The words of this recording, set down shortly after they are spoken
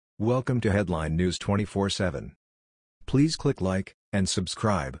Welcome to Headline News 24/7. Please click like and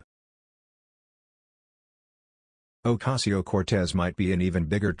subscribe. Ocasio-Cortez might be in even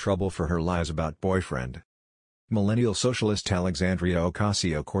bigger trouble for her lies about boyfriend. Millennial Socialist Alexandria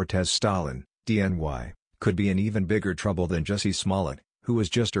Ocasio-Cortez-Stalin, DNY, could be in even bigger trouble than Jussie Smollett, who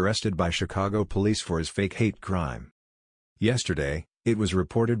was just arrested by Chicago police for his fake hate crime. Yesterday, it was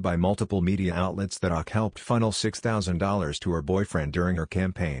reported by multiple media outlets that Oc helped funnel $6,000 to her boyfriend during her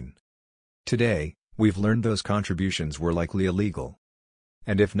campaign. Today, we've learned those contributions were likely illegal.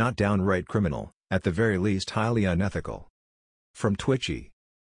 And if not downright criminal, at the very least highly unethical. From Twitchy.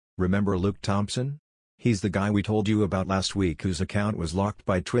 Remember Luke Thompson? He's the guy we told you about last week whose account was locked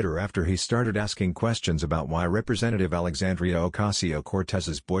by Twitter after he started asking questions about why Representative Alexandria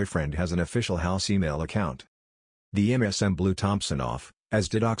Ocasio-Cortez's boyfriend has an official House email account. The MSM blew Thompson off, as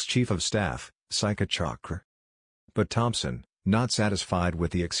did Oc's chief of staff, Sika Chakra. But Thompson, not satisfied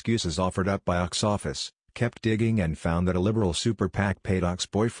with the excuses offered up by Oc's office, kept digging and found that a liberal super PAC paid Oc's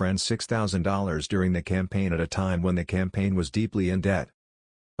boyfriend $6,000 during the campaign at a time when the campaign was deeply in debt.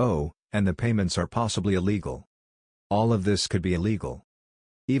 Oh, and the payments are possibly illegal. All of this could be illegal.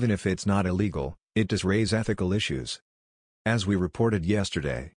 Even if it's not illegal, it does raise ethical issues. As we reported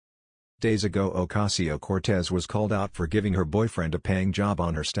yesterday. Days ago Ocasio-Cortez was called out for giving her boyfriend a paying job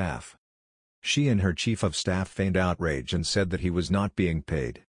on her staff. She and her chief of staff feigned outrage and said that he was not being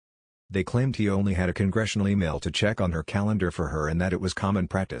paid. They claimed he only had a congressional email to check on her calendar for her and that it was common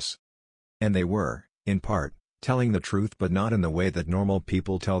practice. And they were, in part, telling the truth but not in the way that normal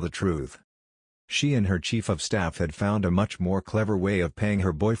people tell the truth. She and her chief of staff had found a much more clever way of paying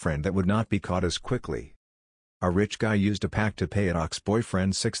her boyfriend that would not be caught as quickly. A rich guy used a PAC to pay Oc's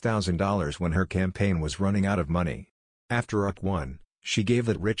boyfriend $6,000 when her campaign was running out of money. After Oc won, she gave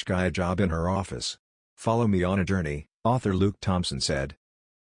that rich guy a job in her office. Follow me on a journey, author Luke Thompson said.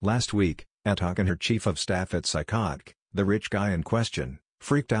 Last week, Oc and her chief of staff at Psychotic, the rich guy in question,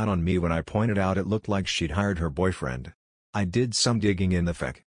 freaked out on me when I pointed out it looked like she'd hired her boyfriend. I did some digging in the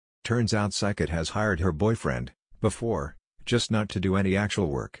FAQ. Turns out Psychic has hired her boyfriend, before, just not to do any actual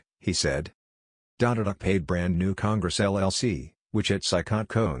work, he said. Oc paid Brand New Congress LLC, which at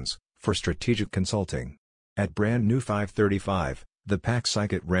Psychotic owns, for strategic consulting. At Brand New 535, the PAC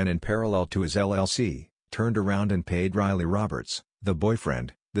Psychic ran in parallel to his LLC, turned around and paid Riley Roberts, the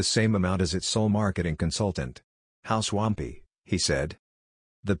boyfriend, the same amount as its sole marketing consultant. How swampy, he said.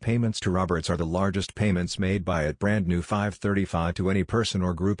 The payments to Roberts are the largest payments made by at Brand New 535 to any person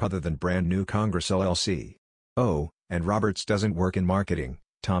or group other than Brand New Congress LLC. Oh, and Roberts doesn't work in marketing,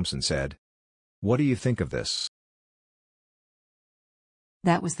 Thompson said. What do you think of this?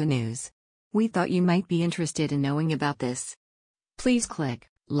 That was the news. We thought you might be interested in knowing about this. Please click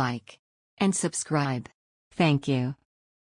like and subscribe. Thank you.